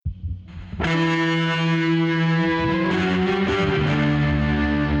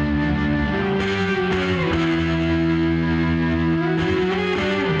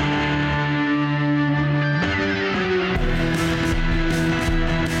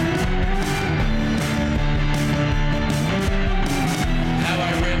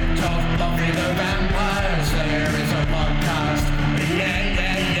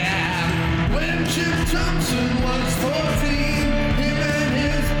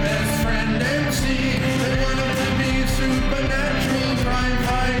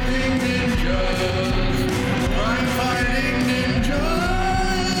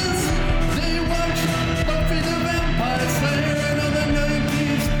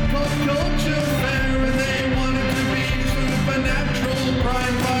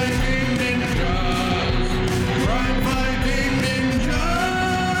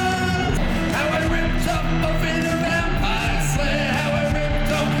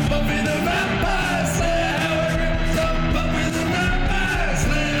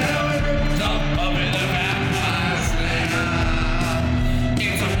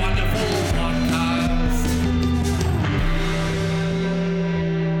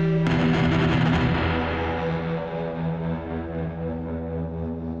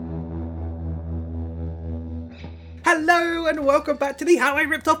and welcome back to the How I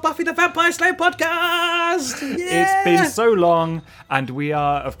Ripped Off Buffy the Vampire Slayer podcast! Yeah! It's been so long, and we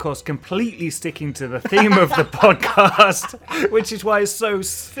are, of course, completely sticking to the theme of the podcast, which is why it's so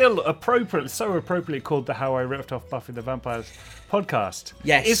appropriately called the How I Ripped Off Buffy the Vampire podcast.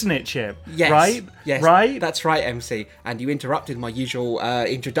 Yes. Isn't it, Chip? Yes. Right? Yes. Right? That's right, MC. And you interrupted my usual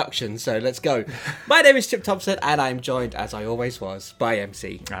introduction, so let's go. My name is Chip Thompson, and I'm joined, as I always was, by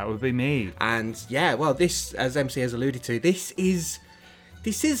MC. That would be me. And yeah, well, this, as MC has alluded to, this is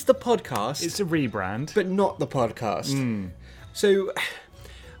the podcast. It's a rebrand. But not the podcast. So,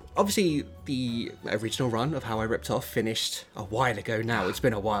 obviously, the original run of How I Ripped Off finished a while ago now. It's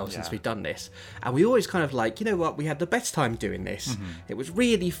been a while since we've done this. And we always kind of like, you know what, we had the best time doing this. It was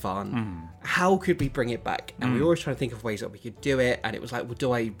really fun. How could we bring it back? And we were always trying to think of ways that we could do it. And it was like, well,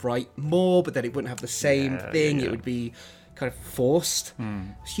 do I write more? But then it wouldn't have the same thing. Yeah. It would be kind of forced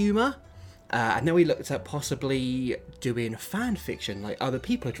humour. And then we looked at possibly doing fan fiction like other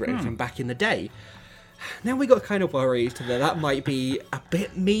people had written from back in the day. Now we got kind of worried that might be a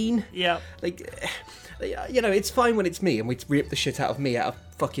bit mean. Yeah. Like, you know, it's fine when it's me and we rip the shit out of me out of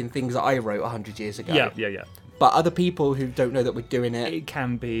fucking things that I wrote 100 years ago. Yeah. But other people who don't know that we're doing it. It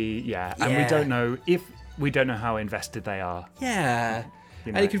can be, and we don't know how invested they are. Yeah.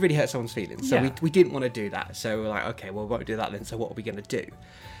 You know. And it could really hurt someone's feelings. So Yeah. we didn't want to do that. So we're like, okay, well, we won't do that then. So what are we going to do?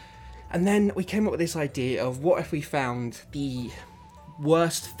 And then we came up with this idea of what if we found the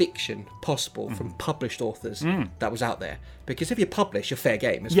worst fiction possible from published authors that was out there. Because if you publish, you're fair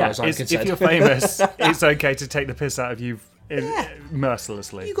game as far as I'm concerned. If you're famous, it's okay to take the piss out of you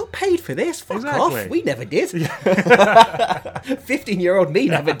mercilessly. You got paid for this. Fuck Exactly. off. We never did. 15-year-old me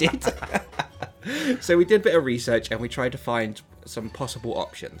never did. So we did a bit of research and we tried to find some possible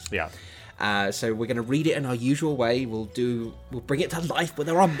options. Yeah. So we're going to read it in our usual way. We'll bring it to life with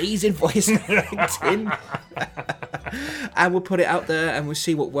our amazing voice acting. And we'll put it out there and we'll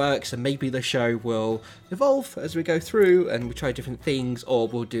see what works, and maybe the show will evolve as we go through and we try different things, or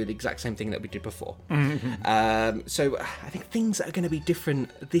we'll do the exact same thing that we did before. So I think things that are going to be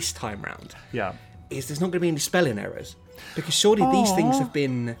different this time round is there's not going to be any spelling errors, because surely these things have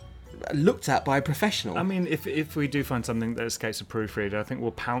been looked at by a professional. I mean, if we do find something that escapes a proofreader, I think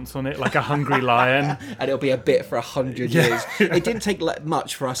we'll pounce on it like a hungry lion. And it'll be a bit for 100 years. It didn't take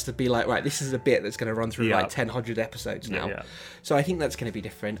much for us to be like, right, this is a bit that's going to run through like 10, 100 episodes now. Yeah. So I think that's going to be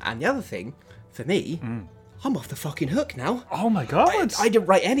different. And the other thing, for me, I'm off the fucking hook now. Oh my god. I didn't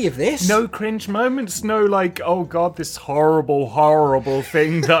write any of this. No cringe moments, no like, oh god, this horrible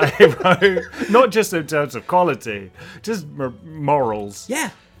thing that I wrote. Not just in terms of quality, just morals. Yeah,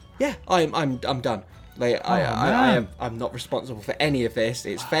 I'm done. Like I'm not responsible for any of this.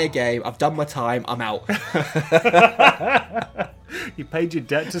 It's fair game. I've done my time. I'm out. You paid your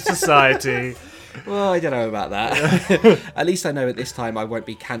debt to society. Well, I don't know about that. At least I know at this time I won't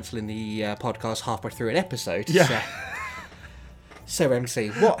be cancelling the podcast halfway through an episode. Yeah. So MC,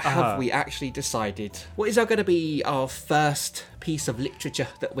 what have we actually decided? What is going to be our first piece of literature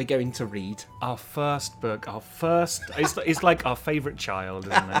that we're going to read? Our first book, it's like our favourite child,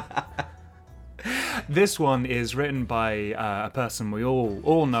 isn't it? This one is written by a person we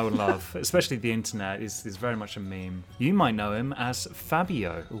all know and love, especially the internet. is very much a meme. You might know him as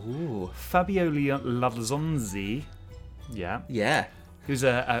Fabio. Ooh. Fabio Lanzonzi. Yeah. Yeah. Who's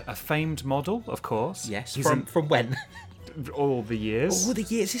a famed model, of course. Yes. He's From when? all the years. All the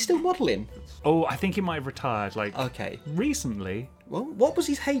years. Is he still modelling? Oh, I think he might have retired, Okay. recently. Well, what was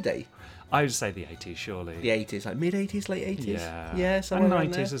his heyday? I would say the 80s, surely. The 80s, like mid-80s, late 80s? Yeah. Yeah, somewhere and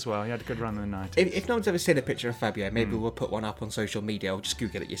around 90s there. as well. He had a good run in the 90s. If no one's ever seen a picture of Fabio, maybe we'll put one up on social media, or just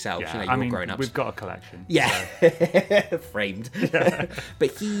Google it yourself. Yeah, You know, I you're mean, grown-ups. we've got a collection. Yeah, framed.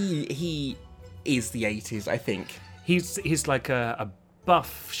 But he is the 80s, I think. He's like a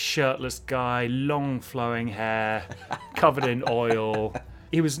buff, shirtless guy, long flowing hair, covered in oil.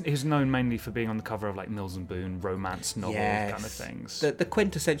 He was known mainly for being on the cover of like Mills and Boon romance novel kind of things. The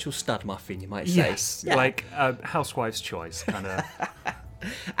quintessential stud muffin, you might say. Yes, like a housewife's choice kind of.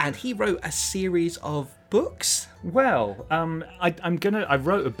 And he wrote a series of books. Well, I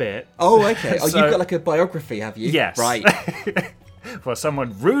wrote a bit. Oh, okay. Oh, So- you've got like a biography, have you? Yes. Right. Well,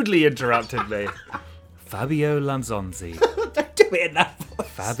 someone rudely interrupted me. Fabio Lanzonzi. Don't do it in that voice.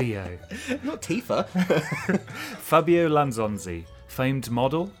 Fabio. Not Tifa. Fabio Lanzonzi, famed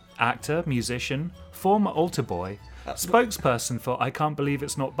model, actor, musician, former altar boy, spokesperson for I Can't Believe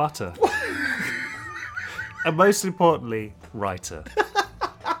It's Not Butter. And most importantly, writer.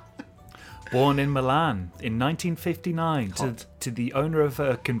 Born in Milan in 1959 to to the owner of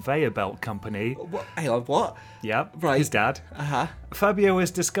a conveyor belt company. What? Hang on, what? Yep, Right. his dad. Uh-huh. Fabio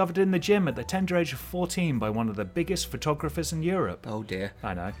was discovered in the gym at the tender age of 14 by one of the biggest photographers in Europe. Oh, dear.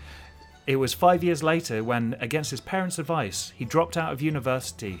 I know. It was 5 years later when, against his parents' advice, he dropped out of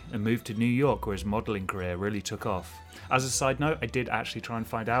university and moved to New York, where his modelling career really took off. As a side note, I did actually try and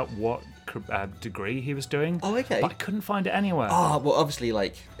find out what degree he was doing. Oh, okay. But I couldn't find it anywhere. Oh, well, obviously,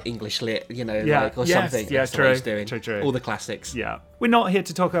 like, English lit, you know, Yeah, like, or yes, something. yeah, That's what he's true, doing. true. All the classics. Yeah. We're not here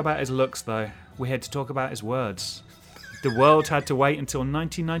to talk about his looks, though. We're here to talk about his words. The world had to wait until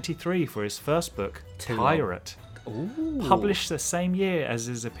 1993 for his first book, Too long. Pirate. Ooh. Published the same year as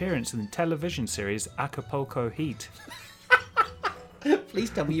his appearance in the television series Acapulco Heat. Please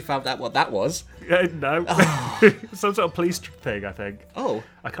tell me you found out what that was. No. Some sort of police thing, I think. Oh,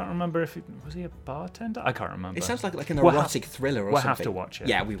 I can't remember if was he a bartender? I can't remember. it sounds like an We'll erotic thriller or we'll something. have to watch it.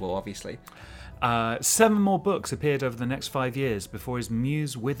 Yeah, we will, obviously. 7 more books appeared over the next 5 years before his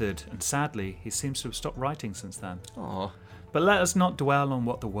muse withered, and sadly, he seems to have stopped writing since then. Oh, But let us not dwell on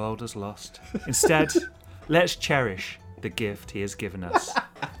what the world has lost. Instead, let's cherish the gift he has given us.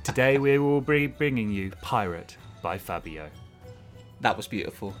 Today we will be bringing you Pirate by Fabio. that was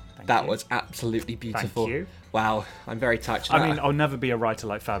beautiful. Thank That you. was absolutely beautiful. you. Wow, I'm very touched. I mean, I'll never be a writer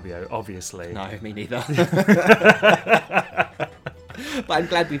like Fabio, obviously. No, me neither. But I'm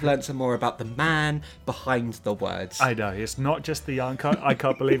glad we've learned some more about the man behind the words. I know, it's not just the I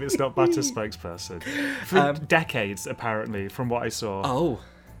can't believe it's not Butter spokesperson. For decades, apparently, from what I saw. Oh,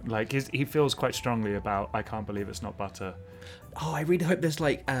 Like, he feels quite strongly about I can't believe it's not butter. oh, I really hope there's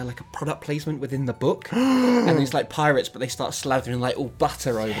like a product placement within the book, and it's like pirates, but they start slathering like all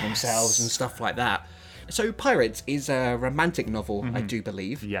butter over themselves and stuff like that. So, Pirates is a romantic novel, I do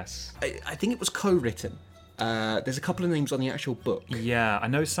believe. Yes. I think it was co-written. There's a couple of names on the actual book. Yeah, I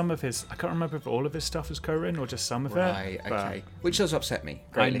know some of his... I can't remember if all of his stuff is co-written or just some of Right, it. okay. Which does upset me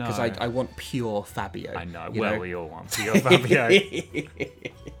greatly, because know. I want pure Fabio. I know. you Well, we all want Pio Fabio.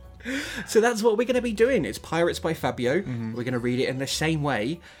 So that's what we're going to be doing. It's Pirates by Fabio. Mm-hmm. We're going to read it in the same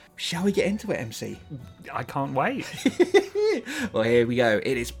way. Shall we get into it, MC? I can't wait. Well, here we go.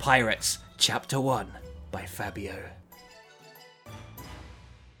 It is Pirates, Chapter 1 by Fabio.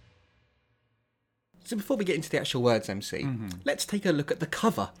 So before we get into the actual words, MC, let's take a look at the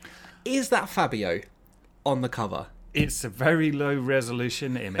cover. Is that Fabio on the cover? It's a very low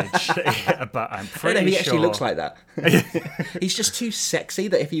resolution image, but I'm I pretty don't know if he sure... actually looks like that. He's just too sexy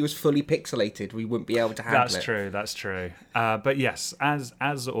that if he was fully pixelated, we wouldn't be able to handle it. That's true. But yes, as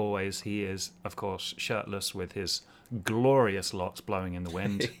always, he is, of course, shirtless with his glorious locks blowing in the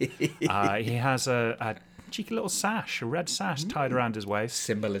wind. He has a cheeky little sash, a red sash tied around his waist.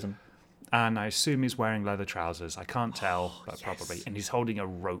 Symbolism. And I assume he's wearing leather trousers. I can't tell, but probably. And he's holding a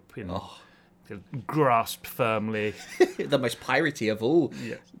rope in grasped firmly. The most piratey of all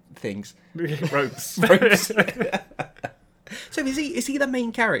things. Ropes. So is he the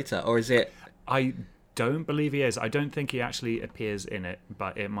main character, or is it... I don't believe he is. I don't think he actually appears in it,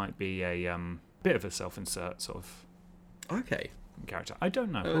 but it might be a bit of a self-insert sort of Okay. character. I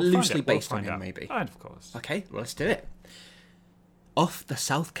don't know. Loosely based on him, maybe. And of course. Okay, well, let's do it. Off the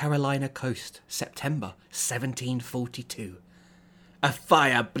South Carolina coast, September 1742. A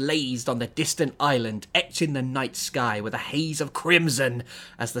fire blazed on the distant island, etching the night sky with a haze of crimson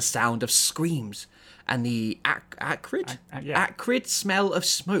as the sound of screams and the acrid smell of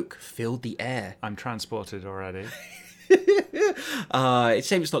smoke filled the air. I'm transported already. It's a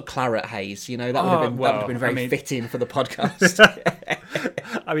shame it's not claret haze, you know, that would have been very fitting for the podcast.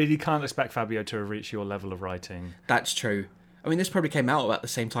 I mean, you can't expect Fabio to reach your level of writing. That's true. I mean, this probably came out about the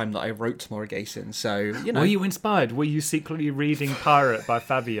same time that I wrote Morrigason, so, you know. Were you inspired? Were you secretly reading Pirate by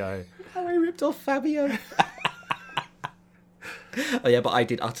Fabio? How I ripped off Fabio. Oh, yeah, but I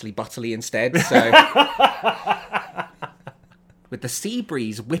did Utterly Butterly instead, so... With the sea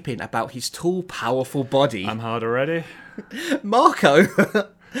breeze whipping about his tall, powerful body, I'm hard already. Marco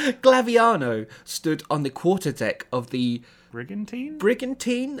Glaviano stood on the quarterdeck of the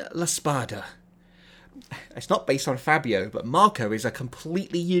Brigantine? La Spada. It's not based on Fabio, but Marco is a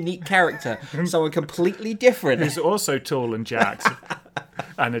completely unique character, someone completely different. He's also tall and jacked.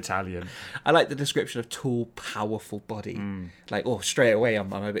 And Italian. I like the description of tall, powerful body. Like, straight away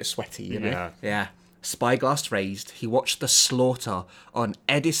I'm a bit sweaty, you know? Yeah. Spyglass raised, he watched the slaughter on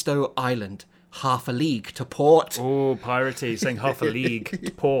Edisto Island, half a league to port. Oh, piratey, saying half a league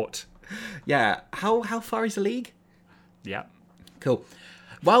to port. Yeah, how far is a league? Yeah. Cool.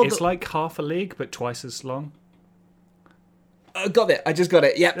 Well, it's like half a league, but twice as long. Got it. I just got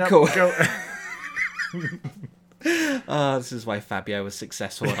it. Yep, cool. Go. This is why Fabio was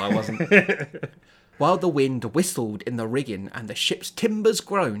successful and I wasn't. While the wind whistled in the rigging and the ship's timbers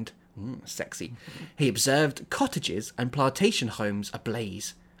groaned, sexy, he observed cottages and plantation homes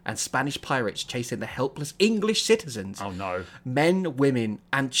ablaze, and Spanish pirates chasing the helpless English citizens. Oh no. Men, women,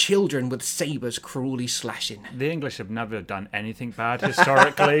 and children with sabres cruelly slashing. The English have never done anything bad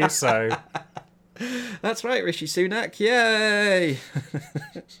historically, so... That's right, Rishi Sunak. Yay!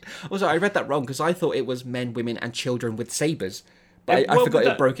 Also, I read that wrong because I thought it was men, women, and children with sabres. But I forgot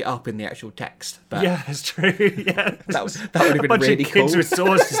it broke it up in the actual text. But yeah, it's true. Yeah, that would have been bunch really of kids cool. with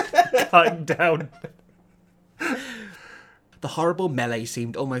swords just cutting down. The horrible melee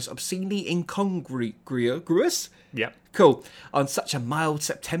seemed almost obscenely incongruous. Yep. Cool. On such a mild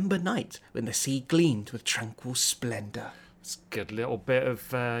September night when the sea gleamed with tranquil splendour. It's a good little bit of,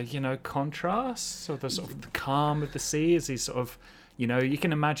 contrast. So the sort of the calm of the sea as he's sort of, you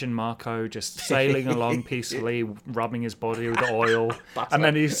can imagine Marco just sailing along peacefully, rubbing his body with oil. And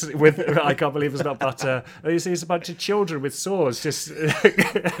then he's with, I can't believe it's not butter. And he sees a bunch of children with swords just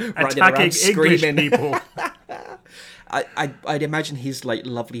attacking English people. I'd imagine his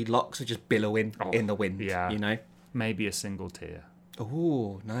lovely locks are just billowing in the wind, yeah. Maybe a single tear.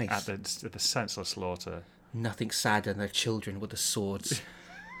 Oh, nice. At the senseless slaughter. Nothing sadder than the children with the swords.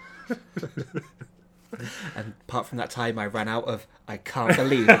 And apart from that time I ran out of, I can't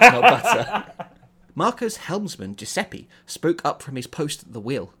believe it's not butter. Marco's helmsman, Giuseppe, spoke up from his post at the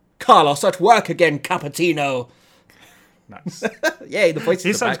wheel. Carlos, at work again, Cappuccino! Nice. Yay, the voice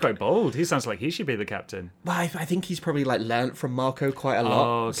He sounds quite bold. He sounds like he should be the captain. Well, I think he's probably learnt from Marco quite a lot.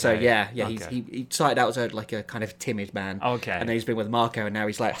 Oh, okay. So yeah, Okay. he started out as a kind of timid man. Okay. And then he's been with Marco, and now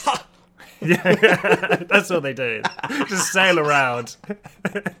he's like, ha! Yeah, that's what they do. Just sail around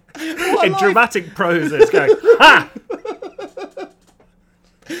in dramatic prose. It's going, ha!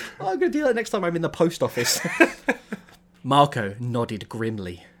 I'm going to do that next time I'm in the post office. Marco nodded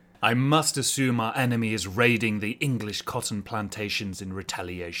grimly. I must assume our enemy is raiding the English cotton plantations in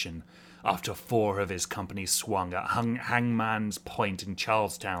retaliation after 4 of his company swung at Hangman's Point in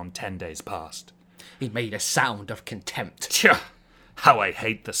Charlestown 10 days past. He made a sound of contempt. Tch, how I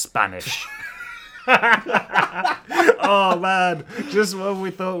hate the Spanish. Oh man, just when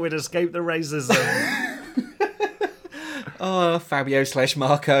we thought we'd escape the racism. Oh, Fabio /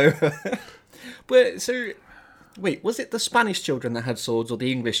 Marco. But so, wait, was it the Spanish children that had swords or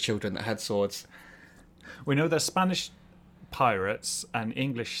the English children that had swords? We know they're Spanish pirates and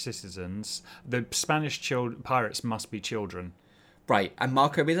English citizens. The Spanish pirates must be children. Right, and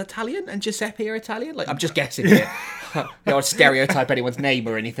Marco is Italian and Giuseppe are Italian? I'm just guessing here. I don't stereotype anyone's name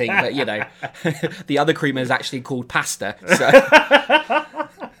or anything, but, the other creamer is actually called pasta, so...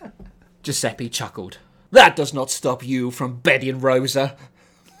 Giuseppe chuckled. That does not stop you from bedding Rosa.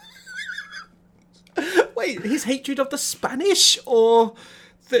 Wait, his hatred of the Spanish or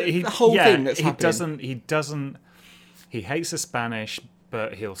the whole thing that's happening? He hates the Spanish,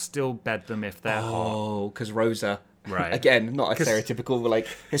 but he'll still bed them if they're hot. Oh, because Rosa. Right. Again, not a stereotypical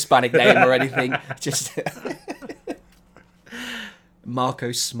Hispanic name or anything. Just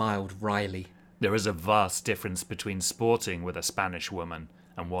Marco smiled wryly. There is a vast difference between sporting with a Spanish woman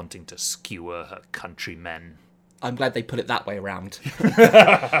and wanting to skewer her countrymen. I'm glad they put it that way around.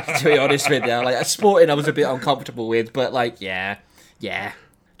 To be honest with you, sporting I was a bit uncomfortable with, but yeah.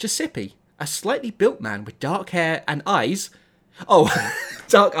 Giuseppe, a slightly built man with dark hair and eyes. Oh,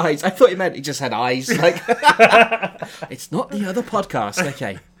 dark eyes. I thought he meant he just had eyes. It's not the other podcast.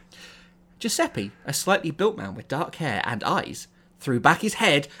 Okay. Giuseppe, a slightly built man with dark hair and eyes, threw back his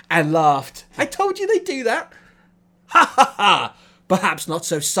head and laughed. I told you they'd do that. Ha ha ha! Perhaps not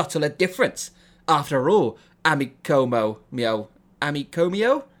so subtle a difference. After all, amico mio. I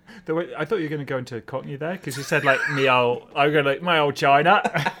thought you were going to go into Cockney there, because you said meow. I'm going to my old China.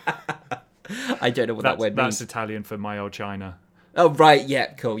 I don't know what that word means. That's Italian for my old China. Oh, right, yeah,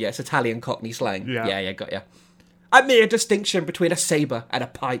 cool, yeah, it's Italian Cockney slang. Yeah, got ya. A mere distinction between a sabre and a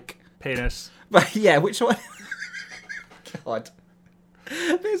pike. Penis. But yeah, which one? God.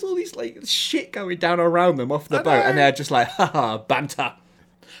 There's all these, shit going down around them off the boat, and they're just haha, banter.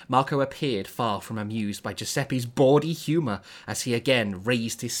 Marco appeared far from amused by Giuseppe's bawdy humour as he again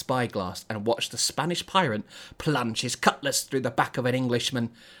raised his spyglass and watched the Spanish pirate plunge his cutlass through the back of an Englishman,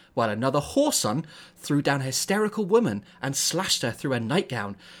 while another whoreson threw down a hysterical woman and slashed her through a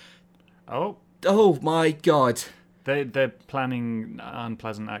nightgown. Oh. Oh, my God. They're planning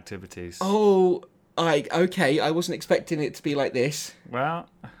unpleasant activities. Oh, okay, I wasn't expecting it to be like this. Well,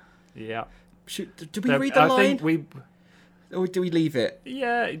 yeah. Do we read the line? Think or do we leave it?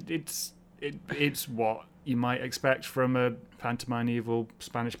 Yeah, it's what you might expect from a pantomime evil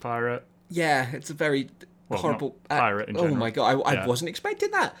Spanish pirate. Yeah, it's a very... Well, horrible not pirate in Oh general. my god, I Yeah. wasn't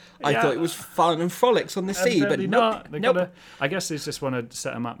expecting that. I Yeah. thought it was fun and frolics on the sea, but Evidently nope, not. They nope. gotta, I guess they just want to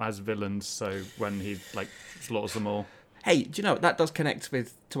set them up as villains, so when he like slaughters them all. Hey, do you know that does connect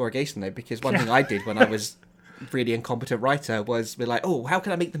with Tamora Gayson though? Because one thing I did when I was really incompetent writer was be like, oh, how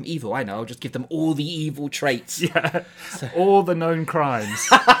can I make them evil? I know, I'll just give them all the evil traits. Yeah, all the known crimes.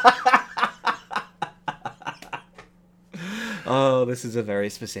 Oh, this is a very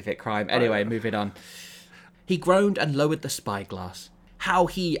specific crime. Anyway, moving on. He groaned and lowered the spyglass. How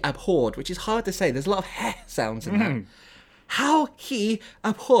he abhorred, which is hard to say, there's a lot of heh sounds in that. How he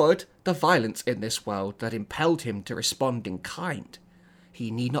abhorred the violence in this world that impelled him to respond in kind.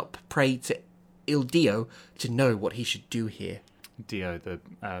 He need not pray to Il Dio to know what he should do here. Dio, the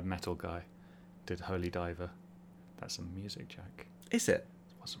metal guy, did Holy Diver. That's a music joke. Is it?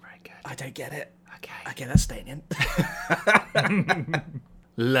 It wasn't very good. I don't get it. Okay. Okay, that's staying in.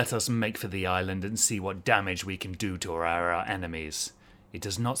 Let us make for the island and see what damage we can do to our enemies. It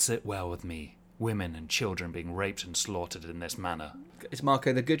does not sit well with me. Women and children being raped and slaughtered in this manner. Is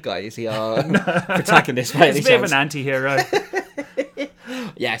Marco the good guy? Is he our protagonist? By He's any a bit of chance? an anti-hero.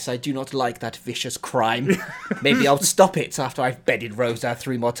 Yes, I do not like that vicious crime. Maybe I'll stop it after I've bedded Rosa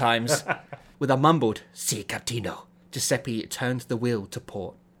 3 more times. With a mumbled, Si Catino, Giuseppe turned the wheel to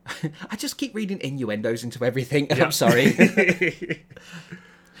port. I just keep reading innuendos into everything, and I'm sorry.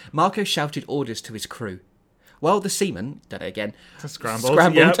 Marco shouted orders to his crew. While the seamen, done it again, Scrambled.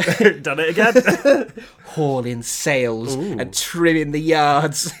 Yep. Done it again. hauling sails Ooh. and trimming the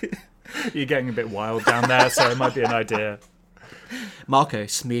yards. You're getting a bit wild down there, so it might be an idea. Marco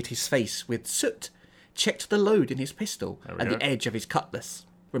smeared his face with soot, checked the load in his pistol and go. the edge of his cutlass.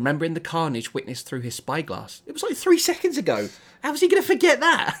 Remembering the carnage witnessed through his spyglass. It was like 3 seconds ago. How was he going to forget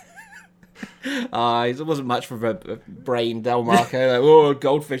that? It wasn't much for a brain, Del Marco. Like, oh,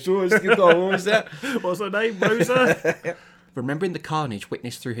 goldfish. Oh, what was that? What's her name? Rosa? Remembering the carnage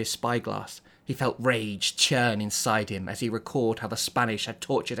witnessed through his spyglass, he felt rage churn inside him as he recalled how the Spanish had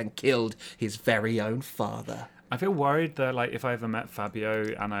tortured and killed his very own father. I feel worried that, like, if I ever met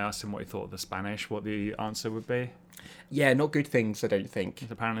Fabio and I asked him what he thought of the Spanish, what the answer would be. Yeah, not good things, I don't think.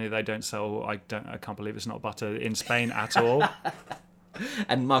 Apparently they don't sell, I can't believe it's not butter in Spain at all.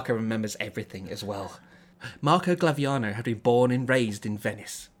 And Marco remembers everything as well. Marco Glaviano had been born and raised in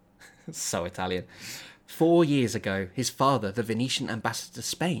Venice. So Italian. 4 years ago, his father, the Venetian ambassador to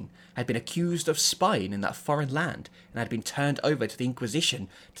Spain, had been accused of spying in that foreign land and had been turned over to the Inquisition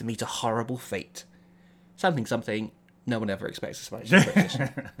to meet a horrible fate. Something, no one ever expects a Spanish Inquisition.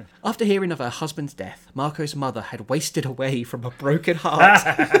 After hearing of her husband's death, Marco's mother had wasted away from a broken heart.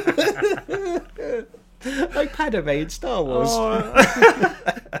 Like Padme in Star Wars.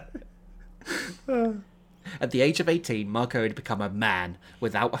 At the age of 18, Marco had become a man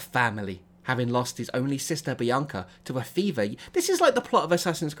without a family, having lost his only sister Bianca to a fever. This is like the plot of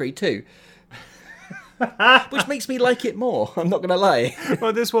Assassin's Creed 2. Which makes me like it more, I'm not going to lie.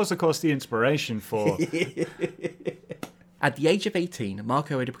 Well, this was, of course, the inspiration for... At the age of 18,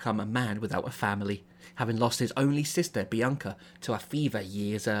 Marco had become a man without a family, having lost his only sister Bianca to a fever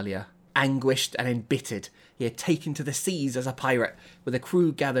years earlier. Anguished and embittered, he had taken to the seas as a pirate, with a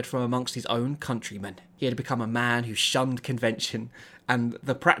crew gathered from amongst his own countrymen. He had become a man who shunned convention and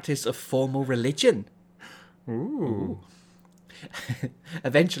the practice of formal religion. Ooh.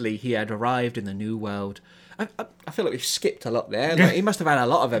 Eventually, he had arrived in the New World. I feel like we've skipped a lot there. Like, he must have had a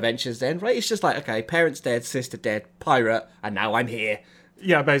lot of adventures then, right? It's just like, okay, parents dead, sister dead, pirate, and now I'm here.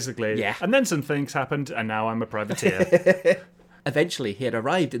 Yeah, basically. Yeah. And then some things happened, and now I'm a privateer. Eventually, he had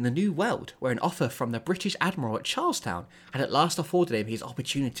arrived in the New World, where an offer from the British Admiral at Charlestown had at last afforded him his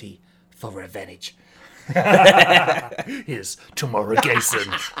opportunity for revenge. Here's Tamora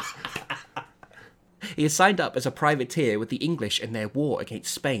Gayson. He had signed up as a privateer with the English in their war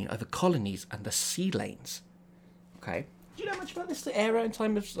against Spain over colonies and the sea lanes. Okay. Do you know much about this era in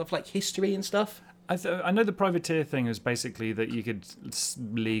terms of like history and stuff? I know the privateer thing is basically that you could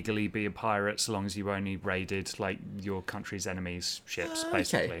legally be a pirate so long as you only raided like your country's enemies' ships,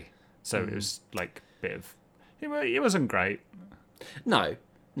 basically. Okay. So it was like a bit of... It wasn't great. No,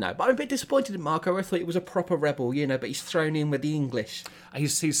 but I'm a bit disappointed in Marco. I thought he was a proper rebel, you know, but he's thrown in with the English.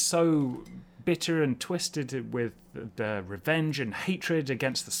 He's so bitter and twisted with the revenge and hatred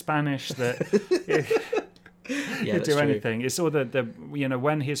against the Spanish that... Yeah, He'd do anything. It's all the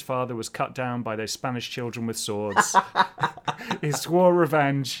when his father was cut down by those Spanish children with swords, he swore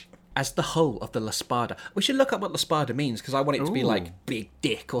revenge. As the hull of the La Spada. We should look up what La Spada means, because I want it to be Ooh. like big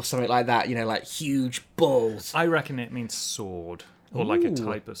dick or something like that, you know, like huge balls. I reckon it means sword, or like a Ooh.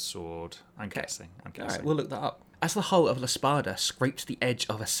 type of sword. I'm guessing. All right, we'll look that up. As the hull of La Spada scraped the edge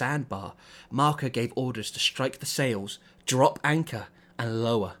of a sandbar, Marco gave orders to strike the sails, drop anchor, and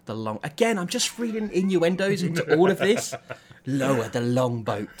lower the long... Again, I'm just reading innuendos into all of this. Lower the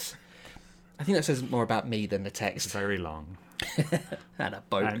longboat. I think that says more about me than the text. It's very long. And a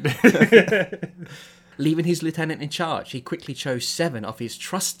boat. Leaving his lieutenant in charge, he quickly chose 7 of his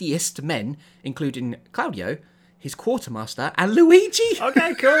trustiest men, including Claudio, his quartermaster, and Luigi.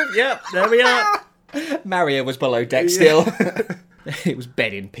 Okay, cool. Yep, there we are. Mario was below deck still. It was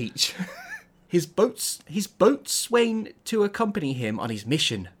Ben in Peach. His boat swaying to accompany him on his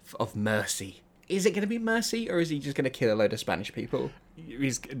mission of mercy. Is it going to be mercy, or is he just going to kill a load of Spanish people?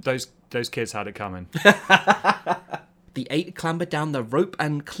 Those kids had it coming. The 8 clambered down the rope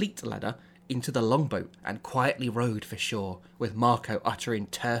and cleat ladder into the longboat and quietly rowed for shore, with Marco uttering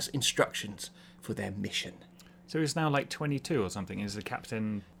terse instructions for their mission. So he's now like 22 or something. He's the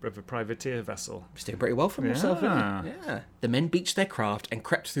captain of a privateer vessel. He's doing pretty well for himself, isn't he? Yeah. The men beached their craft and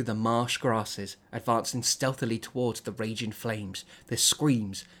crept through the marsh grasses, advancing stealthily towards the raging flames, the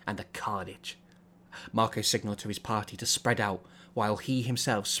screams, and the carnage. Marco signalled to his party to spread out, while he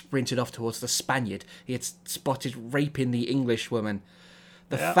himself sprinted off towards the Spaniard he had spotted raping the Englishwoman.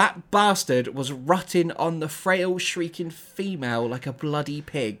 The fat bastard was rutting on the frail, shrieking female like a bloody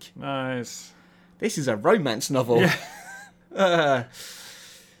pig. Nice. This is a romance novel. Yeah.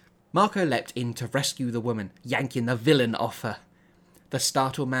 Marco leapt in to rescue the woman, yanking the villain off her. The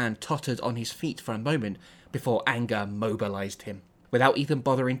startled man tottered on his feet for a moment before anger mobilised him. Without even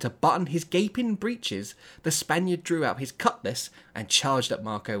bothering to button his gaping breeches, the Spaniard drew out his cutlass and charged at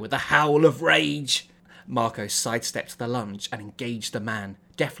Marco with a howl of rage. Marco sidestepped the lunge and engaged the man,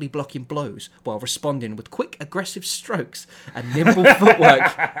 deftly blocking blows while responding with quick, aggressive strokes and nimble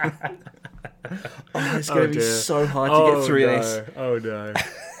footwork. It's going to be so hard to get through this. Oh no.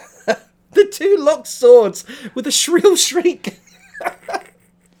 The 2 locked swords with a shrill shriek.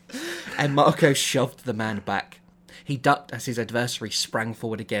 And Marco shoved the man back. He ducked as his adversary sprang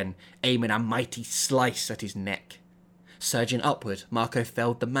forward again, aiming a mighty slice at his neck. Surging upward, Marco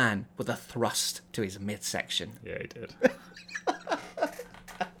felled the man with a thrust to his midsection. Yeah, he did.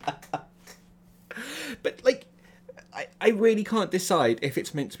 But, like, I really can't decide if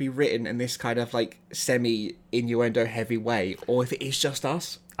it's meant to be written in this kind of, like, semi-innuendo heavy way, or if it is just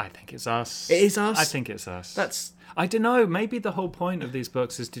us. I think it's us. It is us? I think it's us. That's... I don't know. Maybe the whole point of these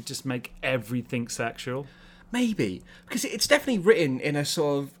books is to just make everything sexual. Maybe. Because it's definitely written in a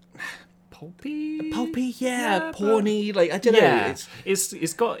sort of... Pulpy, porny, like, I don't know.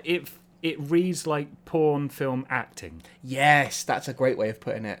 It's got... It reads like porn film acting. Yes, that's a great way of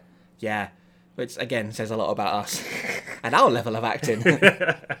putting it. Yeah. Which, again, says a lot about us. And our level of acting.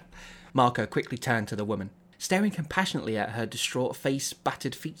 Marco quickly turned to the woman, staring compassionately at her distraught face,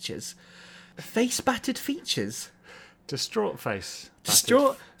 battered features. Face-battered features? Distraught face.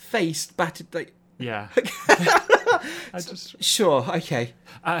 Distraught face, battered, like... Yeah. Sure, okay.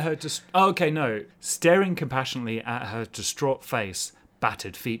 At her staring compassionately at her distraught face,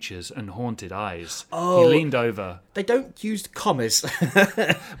 battered features, and haunted eyes. Oh. He leaned over. They don't use commas.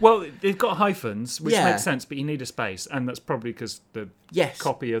 Well, they've got hyphens, which Yeah. makes sense, but you need a space, and that's probably because the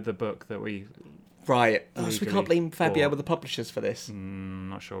copy of the book that we... Right. So we legally can't blame Fabio bought. with the publishers for this. I'm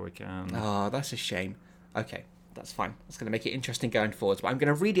not sure we can. Oh, that's a shame. Okay, that's fine. That's going to make it interesting going forwards, but I'm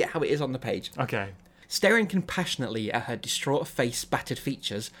going to read it how it is on the page. Okay. Staring compassionately at her distraught face, battered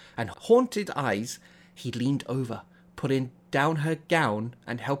features, and haunted eyes, he leaned over, putting down her gown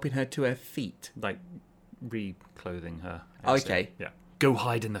and helping her to her feet. Like, re-clothing her. Okay. Yeah. Go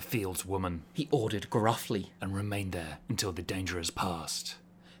hide in the fields, woman, He ordered gruffly. and remain there until the danger has passed.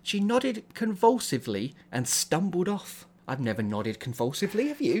 She nodded convulsively and stumbled off. I've never nodded convulsively,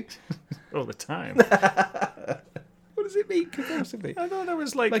 have you? All the time. What does it mean, convulsively? I thought that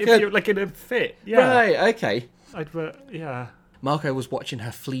was like Like if a- you're like in a fit. Yeah. Right, okay. Yeah. Marco was watching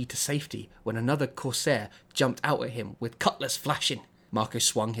her flee to safety when another corsair jumped out at him with cutlass flashing. Marco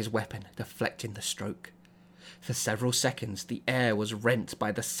swung his weapon, deflecting the stroke. For several seconds, the air was rent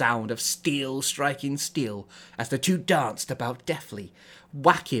by the sound of steel striking steel as the 2 danced about deftly,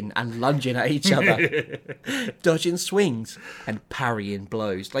 whacking and lunging at each other, dodging swings and parrying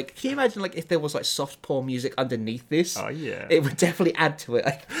blows. Like, can you imagine, like, if there was like soft porn music underneath this? Oh yeah. It would definitely add to it,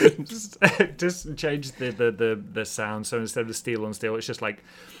 I think. just change the sound, so instead of steel on steel, it's just like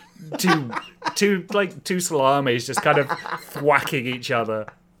two salamis just kind of whacking each other.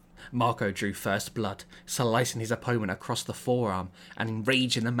 Marco drew first blood, slicing his opponent across the forearm and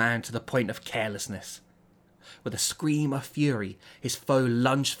enraging the man to the point of carelessness. With a scream of fury, his foe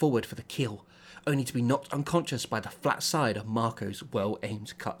lunged forward for the kill, only to be knocked unconscious by the flat side of Marco's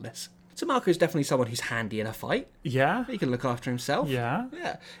well-aimed cutlass. So Marco's definitely someone who's handy in a fight. Yeah. He can look after himself. Yeah.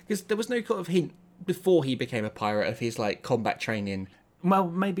 Yeah. Because there was no sort of hint before he became a pirate of his, like, combat training. Well,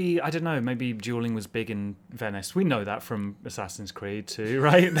 maybe, I don't know, maybe dueling was big in Venice. We know that from Assassin's Creed too,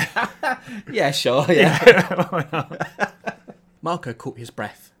 right? Yeah, sure, yeah. Marco caught his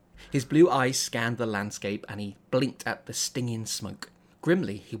breath. His blue eyes scanned the landscape and he blinked at the stinging smoke.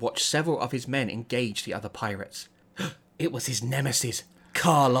 Grimly, he watched several of his men engage the other pirates. It was his nemesis,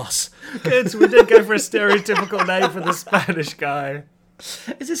 Carlos. Good, we did go for a stereotypical name for the Spanish guy.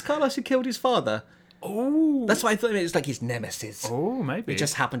 Is this Carlos who killed his father? Oh. That's what I thought. It was like his nemesis. Oh, maybe. We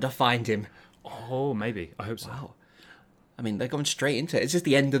just happened to find him. Oh, maybe. I hope so. Wow. I mean, they're going straight into it. It's just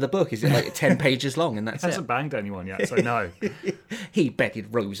the end of the book. Is it like 10 pages long and that's He it? hasn't banged anyone yet, so no. He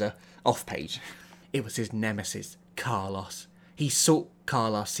bedded Rosa. Off page. It was his nemesis, Carlos. He sought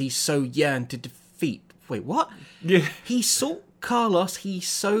Carlos. He so yearned to defeat. Wait, what? Yeah. He sought Carlos. He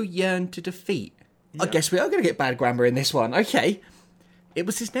so yearned to defeat. I guess we are going to get bad grammar in this one. Okay. It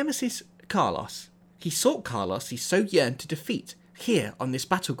was his nemesis, Carlos. He sought Carlos. He so yearned to defeat. Here on this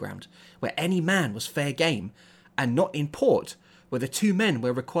battleground, where any man was fair game, and not in port, where the two men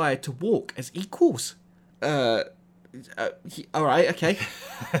were required to walk as equals. All right, okay.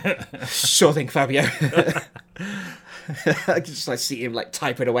 Sure thing, Fabio. I just like see him like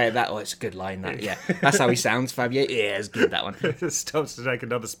typing away at that. Oh, it's a good line. That yeah, that's how he sounds, Fabio. Yeah, it's good that one. Stops to take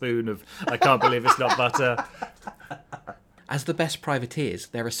another spoon of I can't believe it's not butter. As the best privateers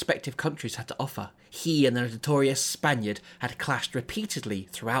their respective countries had to offer, he and the notorious Spaniard had clashed repeatedly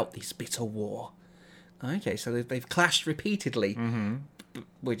throughout this bitter war. Okay, so they've clashed repeatedly. Mm-hmm.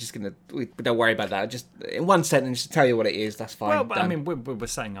 We're just gonna don't worry about that. Just in one sentence, to tell you what it is. That's fine. Well, but I Done. mean, we're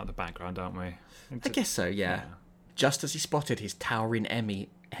setting up the background, aren't we? I guess so. Yeah. Just as he spotted his towering enemy.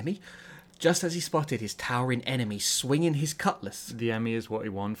 Just as he spotted his towering enemy swinging his cutlass. The Emmy is what he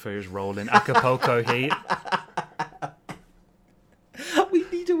won for his role in Acapulco Heat. We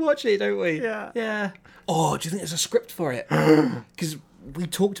need to watch it, don't we? Yeah. Yeah. Oh, do you think there's a script for it? Because we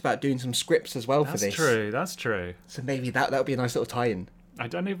talked about doing some scripts as well for this. That's true. So maybe that would be a nice little tie-in. I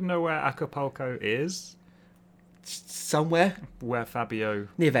don't even know where Acapulco is. Somewhere Where Fabio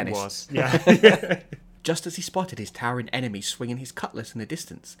near Venice. was. Yeah. Just as he spotted his towering enemy swinging his cutlass in the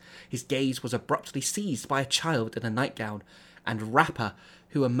distance, his gaze was abruptly seized by a child in a nightgown and wrapper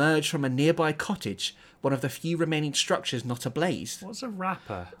who emerged from a nearby cottage, one of the few remaining structures not ablaze. What's a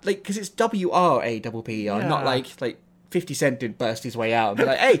rapper? Like, because it's W-R-A-P-P-E-R, Yeah. not like 50 Cent did burst his way out and be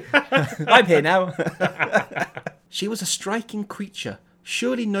like, hey, I'm here now. She was a striking creature,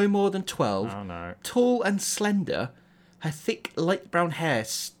 surely no more than 12, Oh no. tall and slender, her thick light brown hair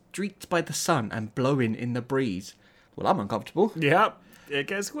streaked by the sun and blowing in the breeze. Well, I'm uncomfortable. Yep. It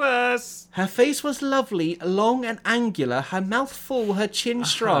gets worse. Her face was lovely, long and angular, her mouth full, her chin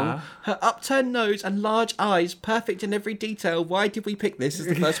strong, her upturned nose and large eyes perfect in every detail. Why did we pick this as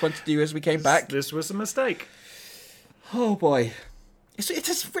the first one to do as we came back? This was a mistake. Oh boy. It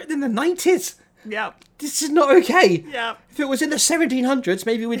is written in the 90s. Yep. This is not okay. Yep. If it was in the 1700s,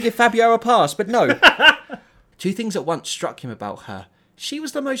 maybe we'd give Fabio a pass, but no. Two things at once struck him about her. She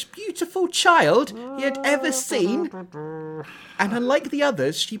was the most beautiful child he had ever seen, and unlike the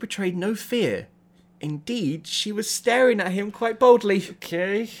others, she betrayed no fear. Indeed, she was staring at him quite boldly.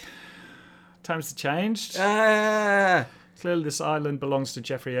 Okay. Times have changed. Ah, Clearly this island belongs to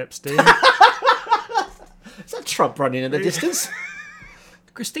Jeffrey Epstein. is that Trump running in the distance?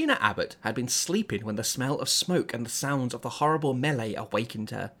 Christina Abbott had been sleeping when the smell of smoke and the sounds of the horrible melee awakened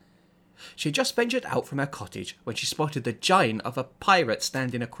her. She had just ventured out from her cottage when she spotted the giant of a pirate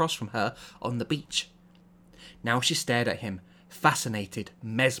standing across from her on the beach. Now she stared at him, fascinated,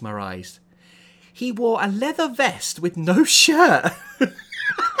 mesmerised. He wore a leather vest with no shirt.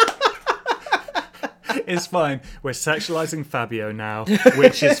 It's fine. We're sexualising Fabio now,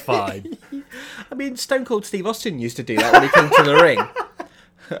 which is fine. I mean, Stone Cold Steve Austin used to do that when he came to the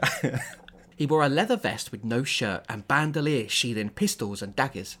ring. He wore a leather vest with no shirt and bandolier sheathing pistols and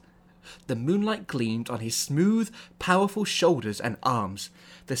daggers. The moonlight gleamed on his smooth, powerful shoulders and arms,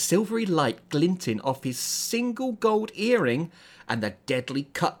 the silvery light glinting off his single gold earring and the deadly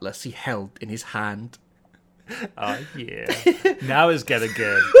cutlass he held in his hand. Oh, yeah. Now it's getting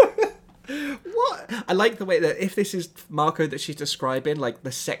good. What? I like the way that if this is Marco that she's describing, like the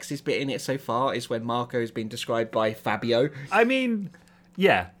sexiest bit in it so far is when Marco's been described by Fabio. I mean,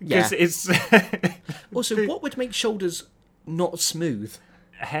 yeah. Yeah. It's Also, what would make shoulders not smooth?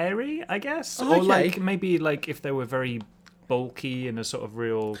 hairy, I guess? Oh, or okay. like maybe like if they were very bulky in a sort of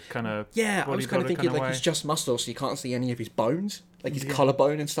real kind of Yeah, I was kind of thinking like way. it's just muscle, so you can't see any of his bones, like his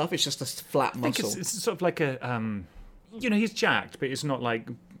collarbone and stuff. It's just a flat I think muscle. it's sort of like a he's jacked, but it's not like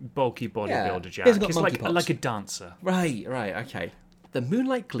bulky bodybuilder Jack. He's got He's like monkeypox. a dancer. Right, okay. The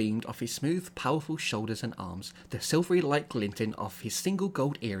moonlight gleamed off his smooth, powerful shoulders and arms, the silvery light glinting off his single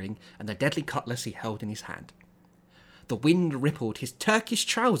gold earring and the deadly cutlass he held in his hand. The wind rippled his Turkish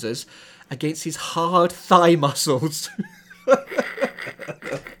trousers against his hard thigh muscles.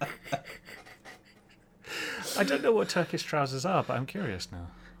 I don't know what Turkish trousers are, but I'm curious now.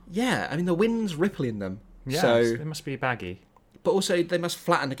 Yeah, I mean, the wind's rippling them. Yeah, So, they must be baggy. but also, they must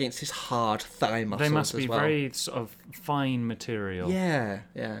flatten against his hard thigh muscles They must be as well. very sort of fine material. Yeah.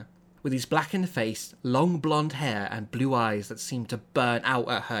 With his blackened face, long blonde hair, and blue eyes that seemed to burn out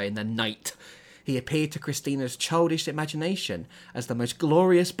at her in the night, he appeared to Christina's childish imagination as the most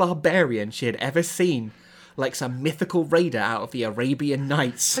glorious barbarian she had ever seen, like some mythical raider out of the Arabian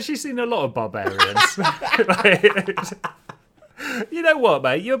Nights. Has she seen a lot of barbarians? You know what,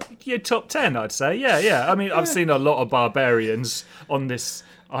 mate? You're top 10, I'd say. Yeah. I mean, I've seen a lot of barbarians on this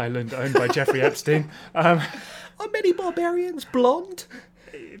island owned by Jeffrey Epstein. Are many barbarians blonde?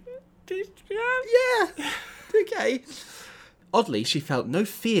 Yeah. Okay. Oddly, she felt no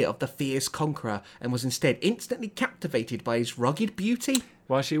fear of the fierce conqueror and was instead instantly captivated by his rugged beauty.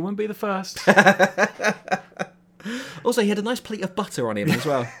 Well, she wouldn't be the first. Also, he had a nice plate of butter on him as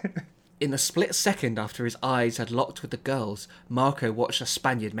well. In the split second after his eyes had locked with the girl's, Marco watched the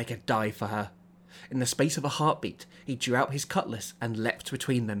Spaniard make a dive for her. In the space of a heartbeat, he drew out his cutlass and leapt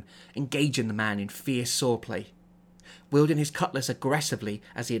between them, engaging the man in fierce swordplay. Wielding his cutlass aggressively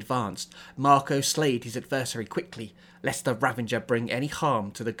as he advanced, Marco slayed his adversary quickly, lest the Ravager bring any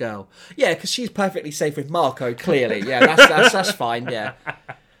harm to the girl. Yeah, because she's perfectly safe with Marco, clearly. Yeah, that's fine, yeah.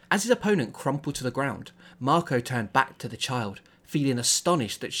 As his opponent crumpled to the ground, Marco turned back to the child, feeling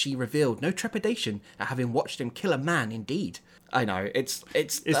astonished that she revealed no trepidation at having watched him kill a man indeed. I know, it's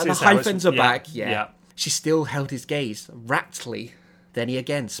the hyphens are back, yeah. She still held his gaze, raptly. Then he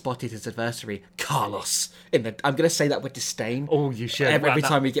again spotted his adversary, Carlos. I'm going to say that with disdain. Oh, you should. Every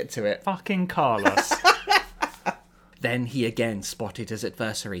time we get to it. Fucking Carlos. Then he again spotted his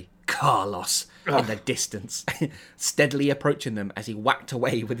adversary, Carlos, in the distance, steadily approaching them as he whacked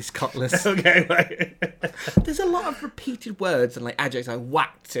away with his cutlass. Okay, wait. There's a lot of repeated words and adjectives like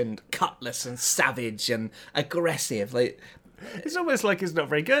whacked and cutlass and savage and aggressive. It's almost like it's not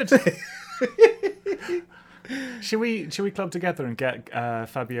very good. Should we club together and get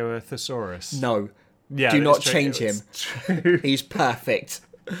Fabio a thesaurus? No. Yeah, Do not true. change him. It's true. He's perfect.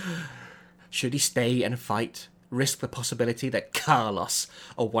 Should he stay and fight, risk the possibility that Carlos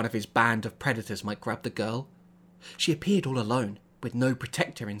or one of his band of predators might grab the girl? She appeared all alone, with no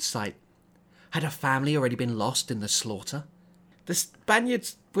protector in sight. Had her family already been lost in the slaughter? The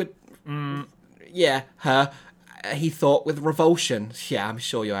Spaniards would... Yeah, her. He thought with revulsion. Yeah, I'm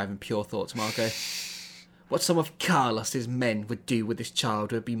sure you're having pure thoughts, Marco. What some of Carlos's men would do with this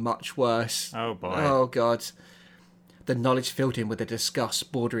child would be much worse. Oh, boy. Oh, God. The knowledge filled him with a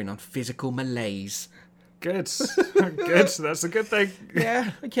disgust bordering on physical malaise. Good. Good. That's a good thing.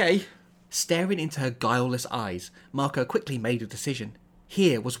 Yeah, okay. Staring into her guileless eyes, Marco quickly made a decision.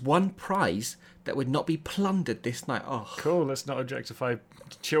 Here was one prize that would not be plundered this night. Oh, Cool. Let's not objectify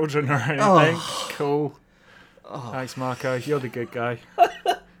children or anything. Cool. Thanks, Marco. You're the good guy.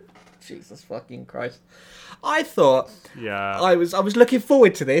 Jesus fucking Christ. I thought Yeah. I was looking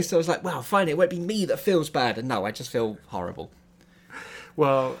forward to this. I was like, wow, fine, it won't be me that feels bad. And no, I just feel horrible.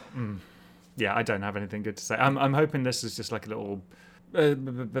 Well, yeah, I don't have anything good to say. I'm hoping this is just like a little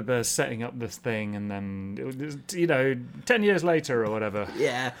setting up this thing, and then 10 years later or whatever.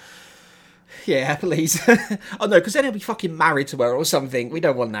 Yeah. Yeah, please. Oh no, because then he'll be fucking married to her or something. We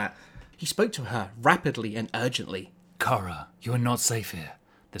don't want that. He spoke to her rapidly and urgently. Cara, you are not safe here.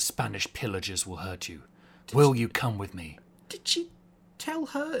 The Spanish pillagers will hurt you. Will you come with me? Did she tell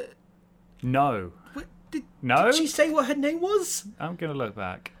her? No. What, No? Did she say what her name was? I'm gonna look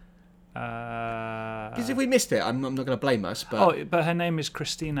back. Because if we missed it, I'm not going to blame us. But But her name is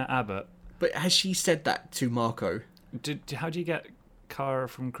Christina Abbott. but has she said that to Marco? How do you get Cara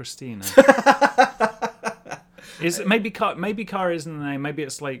from Christina? Maybe Cara isn't the name. Maybe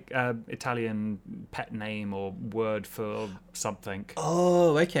it's like Italian pet name or word for something.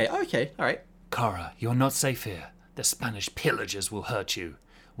 Oh, okay, all right. Cara, you are not safe here. The Spanish pillagers will hurt you.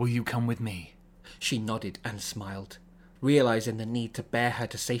 Will you come with me? She nodded and smiled. Realising the need to bear her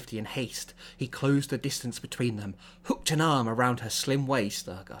to safety in haste, he closed the distance between them, hooked an arm around her slim waist,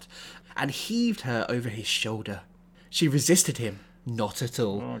 and heaved her over his shoulder. She resisted him, not at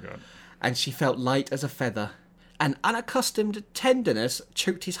all, Oh god. and she felt light as a feather. An unaccustomed tenderness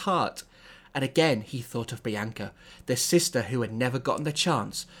choked his heart, And again he thought of Bianca, the sister who had never gotten the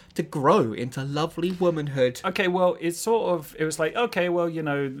chance to grow into lovely womanhood. Okay, well, it was like, okay, well,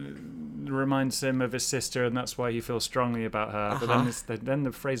 reminds him of his sister, and that's why he feels strongly about her. But then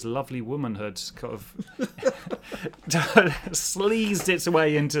the phrase "lovely womanhood" kind of sleazed its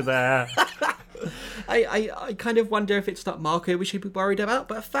way into there. I kind of wonder if it's not Marco we should be worried about,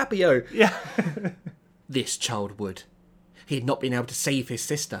 but Fabio. Yeah. This child would. He had not been able to save his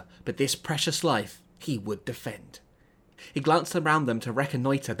sister, but this precious life he would defend. He glanced around them to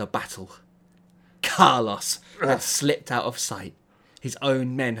reconnoitre the battle. Carlos had slipped out of sight. His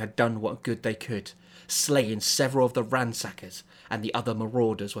own men had done what good they could, slaying several of the ransackers, and the other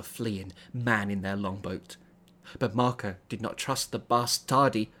marauders were fleeing, man in their longboat. But Marco did not trust the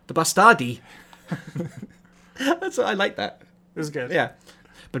bastardi. The bastardi! I like that. It was good. Yeah.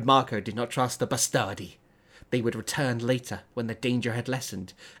 But Marco did not trust the bastardi. They would return later when the danger had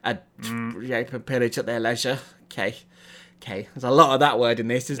lessened and pillage at their leisure. Okay. There's a lot of that word in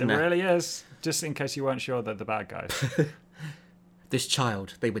this, isn't It there? really is. Just in case you weren't sure they're the bad guys. This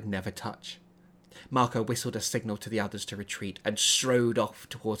child they would never touch. Marco whistled a signal to the others to retreat and strode off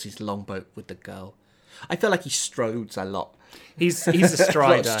towards his longboat with the girl. I feel like he strodes a lot. He's a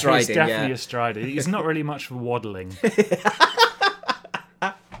strider. Striding, He's definitely yeah. a strider. He's not really much for waddling.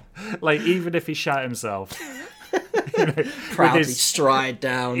 Like, even if he shat himself. Proudly stride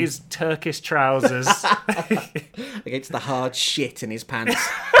down His Turkish trousers. against the hard shit in his pants.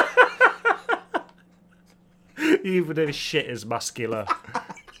 Even if his shit is muscular.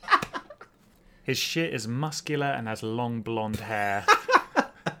 His shit is muscular and has long blonde hair.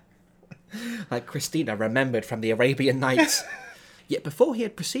 Like Christina remembered from the Arabian Nights. Yet before he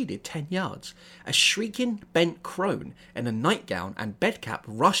had proceeded 10 yards, a shrieking, bent crone in a nightgown and bedcap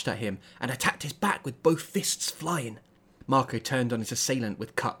rushed at him and attacked his back with both fists flying. Marco turned on his assailant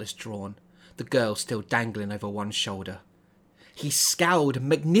with cutlass drawn, the girl still dangling over one shoulder. He scowled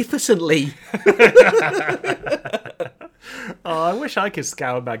magnificently. Oh, I wish I could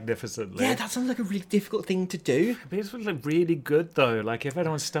scowl magnificently. Yeah, that sounds like a really difficult thing to do. But it's like really good though. Like if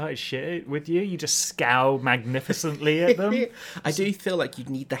anyone started shit with you, you just scowl magnificently at them. I do feel like you'd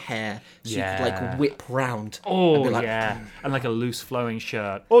need the hair so you Yeah. could like whip round. Oh and be like, yeah, and like a loose flowing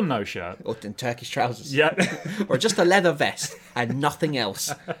shirt or no shirt. Or in Turkish trousers. Yeah. Or just a leather vest and nothing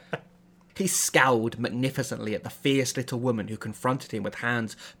else. He scowled magnificently at the fierce little woman who confronted him with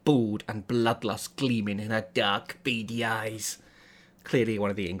hands bald and bloodlust gleaming in her dark, beady eyes. Clearly one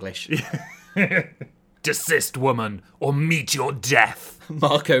of the English. Desist, woman, or meet your death.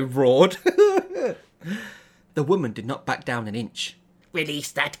 Marco roared. The woman did not back down an inch.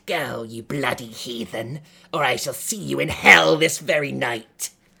 Release that girl, you bloody heathen, or I shall see you in hell this very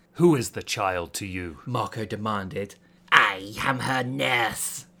night. Who is the child to you? Marco demanded. I am her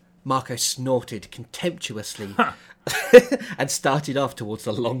nurse. Marco snorted contemptuously and started off towards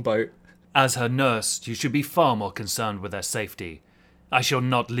the longboat. As her nurse, you should be far more concerned with her safety. I shall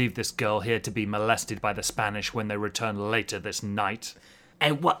not leave this girl here to be molested by the Spanish when they return later this night.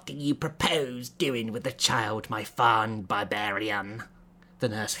 And what do you propose doing with the child, my fond barbarian? The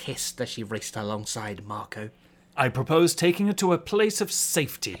nurse hissed as she raced alongside Marco. I propose taking her to a place of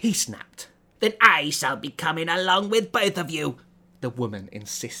safety. He snapped. Then I shall be coming along with both of you. The woman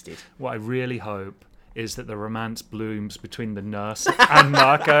insisted. What I really hope is that the romance blooms between the nurse and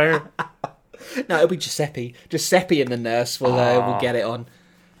Marco. No, it'll be Giuseppe. Giuseppe and the nurse will get it on.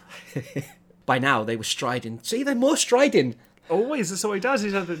 By now, they were striding. See, they're more striding. Always, that's what he does.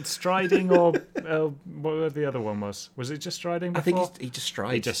 He's either striding or what the other one was. Was it just striding before? I think he just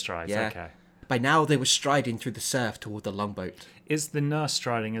strides. He just strides, Yeah. okay. By now, they were striding through the surf toward the longboat. Is the nurse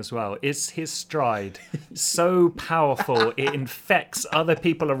striding as well? Is his stride so powerful it infects other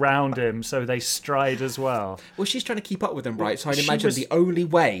people around him so they stride as well? Well, she's trying to keep up with them, right? So I'd She imagine was- the only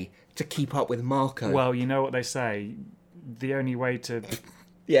way to keep up with Marco. Well, you know what they say. The only way to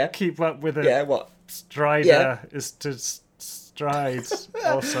yeah. keep up with a Yeah, what? strider Yeah. is to stride.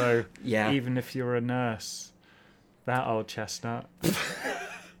 Also, Yeah. even if you're a nurse. That old chestnut.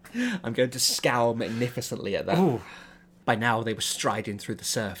 I'm going to scowl magnificently at that. Ooh. By now, they were striding through the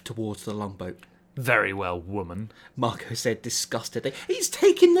surf towards the longboat. Very well, woman. Marco said disgustedly. He's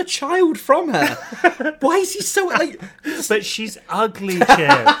taking the child from her. Why is he so like? But she's ugly,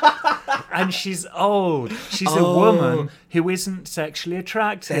 Chip. And she's old. She's a woman who isn't sexually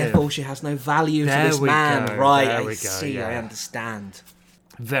attractive. Therefore, she has no value to There this we man. go, Right? there I we go, see. I yeah. understand.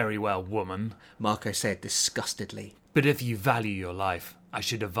 Very well, woman. Marco said disgustedly. But if you value your life, I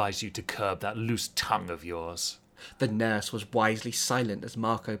should advise you to curb that loose tongue of yours. The nurse was wisely silent as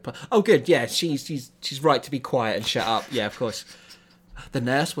Marco. Oh, good. Yeah, she's right to be quiet and shut up. Yeah, of course. The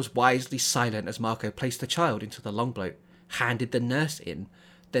nurse was wisely silent as Marco placed the child into the longboat, handed the nurse in,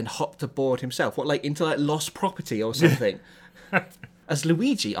 then hopped aboard himself. What, like into like lost property or something? As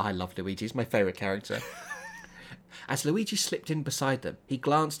Luigi, I love Luigi, he's my favourite character. As Luigi slipped in beside them, he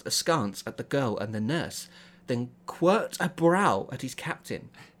glanced askance at the girl and the nurse, then quirked a brow at his captain.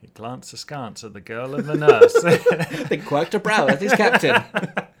 He glanced askance at the girl and the nurse. Then quirked a brow at his captain.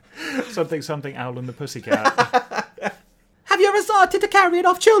 something, Owl and the Pussycat. Have you resorted to carrying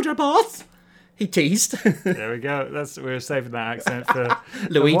off children, boss? He teased. There we go. We're saving that accent for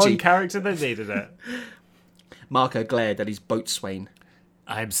Luigi. the one character that needed it. Marco glared at his boatswain.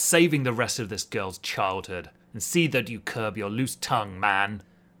 I am saving the rest of this girl's childhood. And see that you curb your loose tongue, man.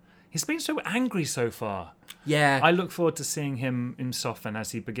 He's been so angry so far. Yeah. I look forward to seeing him soften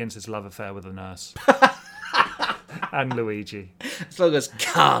as he begins his love affair with the nurse. And Luigi. As long as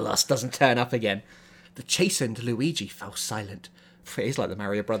Carlos doesn't turn up again. The chastened Luigi fell silent. It is like the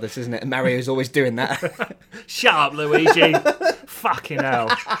Mario Brothers, isn't it? Mario's always doing that. Shut up, Luigi. Fucking hell.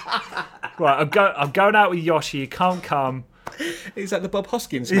 Right, I'm going out with Yoshi. You can't come. He's like the Bob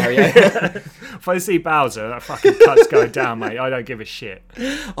Hoskins Mario. If I see Bowser, that fucking cut's going down, mate. I don't give a shit.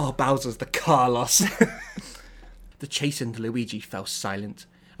 Oh, Bowser's the Carlos. The chastened Luigi fell silent,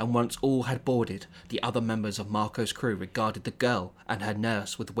 and once all had boarded, the other members of Marco's crew regarded the girl and her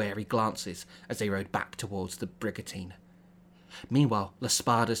nurse with wary glances as they rowed back towards the brigantine. Meanwhile, La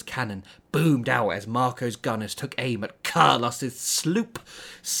Spada's cannon boomed out as Marco's gunners took aim at Carlos's sloop,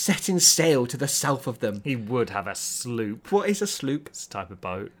 setting sail to the south of them. He would have a sloop. What is a sloop? It's a type of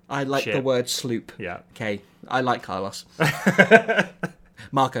boat. I like the Ship. word sloop. Yeah. Okay, I like Carlos.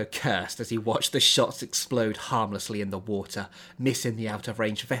 Marco cursed as he watched the shots explode harmlessly in the water, missing the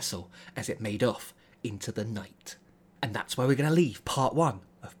out-of-range vessel as it made off into the night. And that's where we're going to leave part 1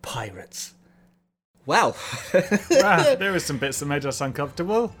 of Pirates. Well, There were some bits that made us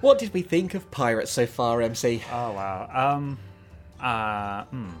uncomfortable. what did we think of Pirates so far, MC? Oh, wow.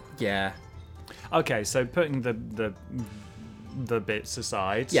 Yeah. Okay, so putting the bits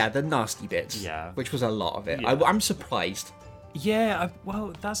aside. Yeah, the nasty bits. Yeah. Which was a lot of it. Yeah. I'm surprised. Yeah,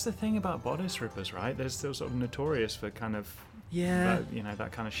 well, that's the thing about bodice rippers, right? They're still sort of notorious for kind of, Yeah.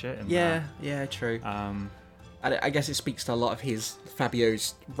 that kind of shit. In Yeah, yeah, true. there. And I guess it speaks to a lot of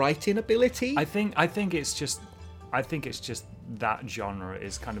Fabio's writing ability. I think it's just that genre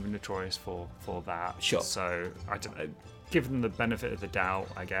is kind of notorious for that. Sure. So I don't know. Give them the benefit of the doubt,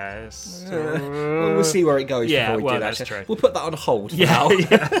 I guess. We'll see where it goes Yeah, before we well, do that. that's true. We'll put that on hold for Yeah, now.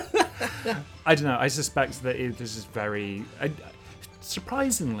 yeah. I don't know. I suspect that this is very.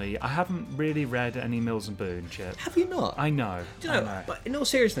 Surprisingly, I haven't really read any Mills and Boon shit. Have you not? I know. Do you know, but in all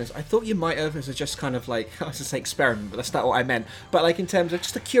seriousness, I thought you might have as a just kind of like, I was going to say experiment, but that's not what I meant. But like in terms of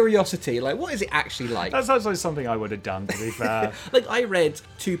just a curiosity, like what is it actually like? That's actually something I would have done, to be fair. Like I read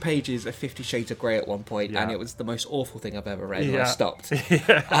 2 pages of 50 Shades of Grey at one point, Yeah. and it was the most awful thing I've ever read, and I Yeah. stopped.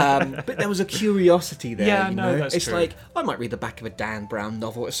 But there was a curiosity there. Yeah, you no, know? that's it's true. like I might read the back of a Dan Brown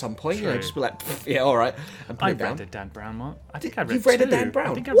novel at some point. You know, True. just be like, "Pff, yeah, all right, and put I it down. read the Dan Brown one. I think I read You've read two. a Dan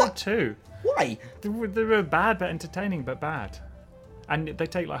Brown? I think I What? read 2. Why? They were bad but entertaining but bad. And they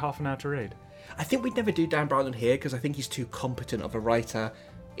take like half an hour to read. I think we'd never do Dan Brown on here because I think he's too competent of a writer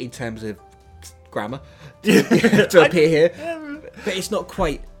in terms of grammar to appear here. But it's not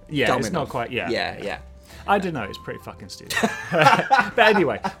quite. Yeah, dumb it's not enough. quite- yeah. Yeah. I don't know, it's pretty fucking stupid. But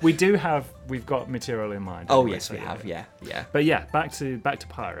anyway, we've got material in mind. Oh anyway, yes, so we have. Yeah. But yeah, back to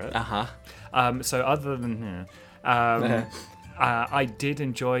Pirate. Uh-huh. So other than I did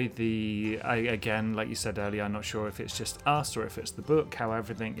enjoy again, like you said earlier, I'm not sure if it's just us or if it's the book, how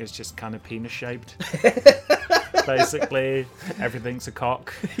everything is just kind of penis shaped. Basically, everything's a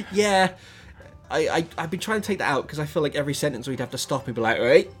cock. Yeah. I've been trying to take that out because I feel like every sentence we'd have to stop and be like,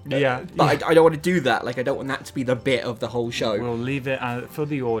 right? Yeah. But I don't want to do that. Like, I don't want that to be the bit of the whole show. We'll leave it for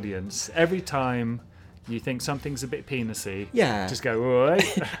the audience. Every time you think something's a bit penisy, Yeah. just go, all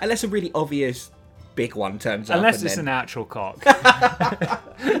right. Unless a really obvious big one turns up. Unless and it's then an actual cock.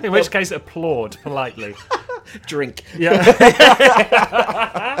 In which case, applaud politely. drink.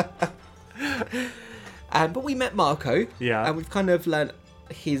 Yeah. But we met Marco. Yeah. And we've kind of learned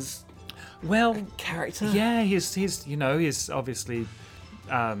his Well, character. yeah, he's obviously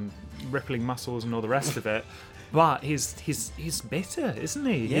rippling muscles and all the rest of it. But he's bitter, isn't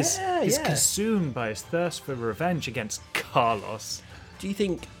he? He's yeah. consumed by his thirst for revenge against Carlos. Do you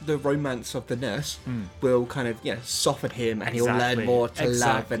think the romance of the nurse will kind of, soften him and he'll learn Exactly. more to love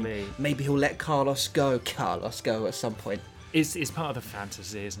Exactly. and maybe he'll let Carlos go at some point? It's part of the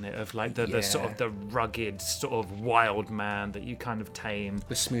fantasy, isn't it? Of like the Yeah. sort of the rugged, sort of wild man that you kind of tame.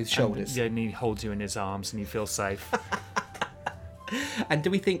 With smooth shoulders. And he holds you in his arms and you feel safe. And do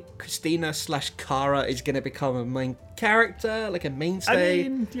we think Christina/Kara is going to become a main character, like a mainstay? I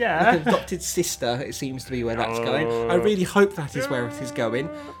mean, Like yeah. an adopted sister, it seems to be where that's going. I really hope that is where it is going,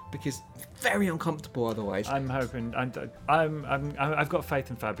 because very uncomfortable otherwise. I'm hoping. I've got faith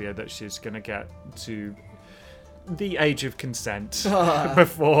in Fabio that she's going to get to the age of consent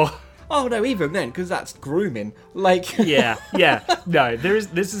before. Oh no, even then, because that's grooming. Like, Yeah. No,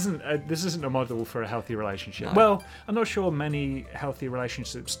 this isn't a model for a healthy relationship. No. Well, I'm not sure many healthy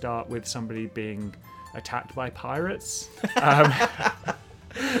relationships start with somebody being attacked by pirates.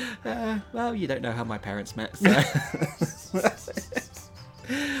 well, you don't know how my parents met, so.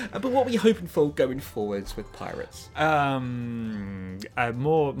 But what were you hoping for going forwards with pirates? More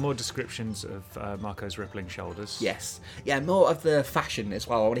descriptions of Marco's rippling shoulders. Yes, yeah, more of the fashion as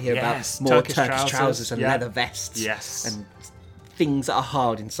well. I want to hear Yes, about more Turkish Turkish trousers trousers, and yeah. leather vests. Yes. And things that are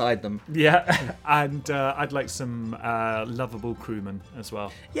hard inside them. Yeah, and I'd like some lovable crewmen as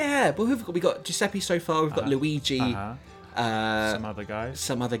well. Yeah, but who've we got? We got Giuseppe so far. We've got Luigi, Some other guys.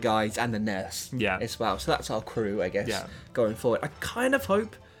 some other guys, and the nurse. Yeah. as well. So that's our crew, I guess. Yeah. Going forward, I kind of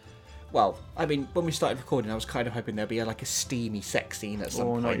hope. Well, I mean, when we started recording, I was kind of hoping there'd be like a steamy sex scene at some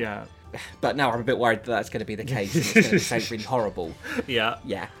Or point. not yet. But now I'm a bit worried that that's going to be the case. And it's going to be something really horrible. Yeah.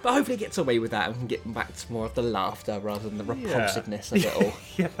 Yeah, but hopefully it gets away with that and we can get back to more of the laughter rather than the repulsiveness of it all.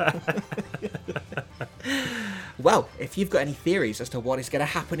 Well, if you've got any theories as to what is going to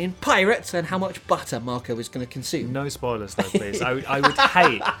happen in Pirates and how much butter Marco is going to consume, No spoilers though, please.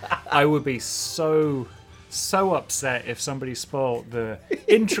 I would be so upset if somebody spoiled the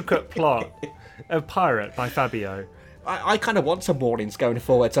intricate plot of Pirate by Fabio. I kind of want some warnings going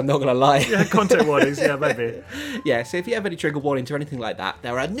forwards, I'm not going to lie. Yeah, content warnings, yeah, maybe. Yeah, so if you have any trigger warnings or anything like that,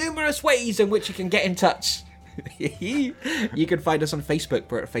 there are numerous ways in which you can get in touch. You can find us on Facebook.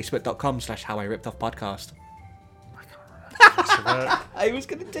 We're at facebook.com/howiRippedOffPodcast. I was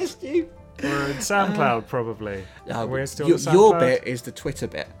going to test you. We're in SoundCloud, probably. We're still your, on SoundCloud. your bit is the Twitter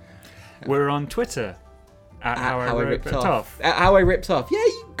bit. We're on Twitter at How I Ripped It Off. At How I Ripped Off. Yeah,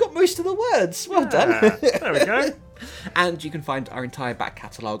 you got most of the words. Well done. There we go. And you can find our entire back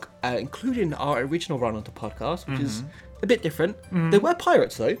catalogue, including our original run onto podcast, which is a bit different. There were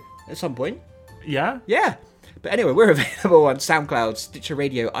pirates, though, at some point. Yeah? Yeah. But anyway, we're available on SoundCloud, Stitcher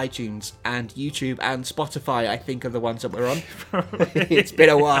Radio, iTunes, and YouTube, and Spotify, I think, are the ones that we're on. It's been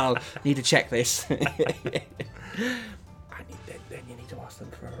a while. Need to check this. Then you need to ask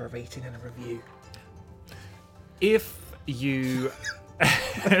them for a rating and a review. If you...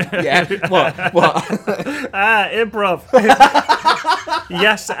 Yeah, what? Improv.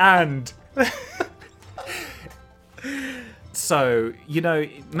 Yes, and... So,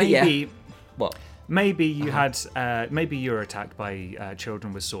 maybe... What? Maybe you had, maybe you're attacked by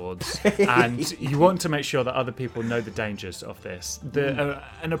children with swords, and you want to make sure that other people know the dangers of this.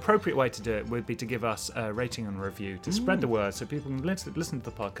 An appropriate way to do it would be to give us a rating and review to spread the word, so people can listen to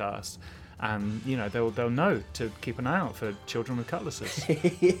the podcast, and they'll know to keep an eye out for children with cutlasses.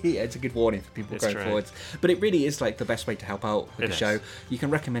 Yeah, it's a good warning for people It's going true. forwards. But it really is like the best way to help out with It the is. show. You can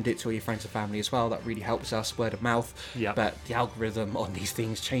recommend it to all your friends and family as well. That really helps us, word of mouth. Yep. But the algorithm on these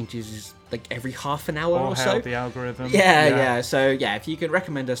things changes like every half an hour Or or how so. the algorithm. Yeah. So yeah, if you can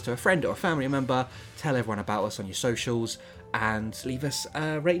recommend us to a friend or a family member, tell everyone about us on your socials, and leave us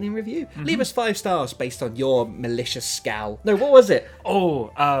a rating and review. Leave us 5 stars based on your malicious scowl. No, what was it?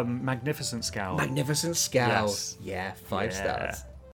 Oh, magnificent scowl. Magnificent scowl. Yes. Yeah, 5 Yeah. stars.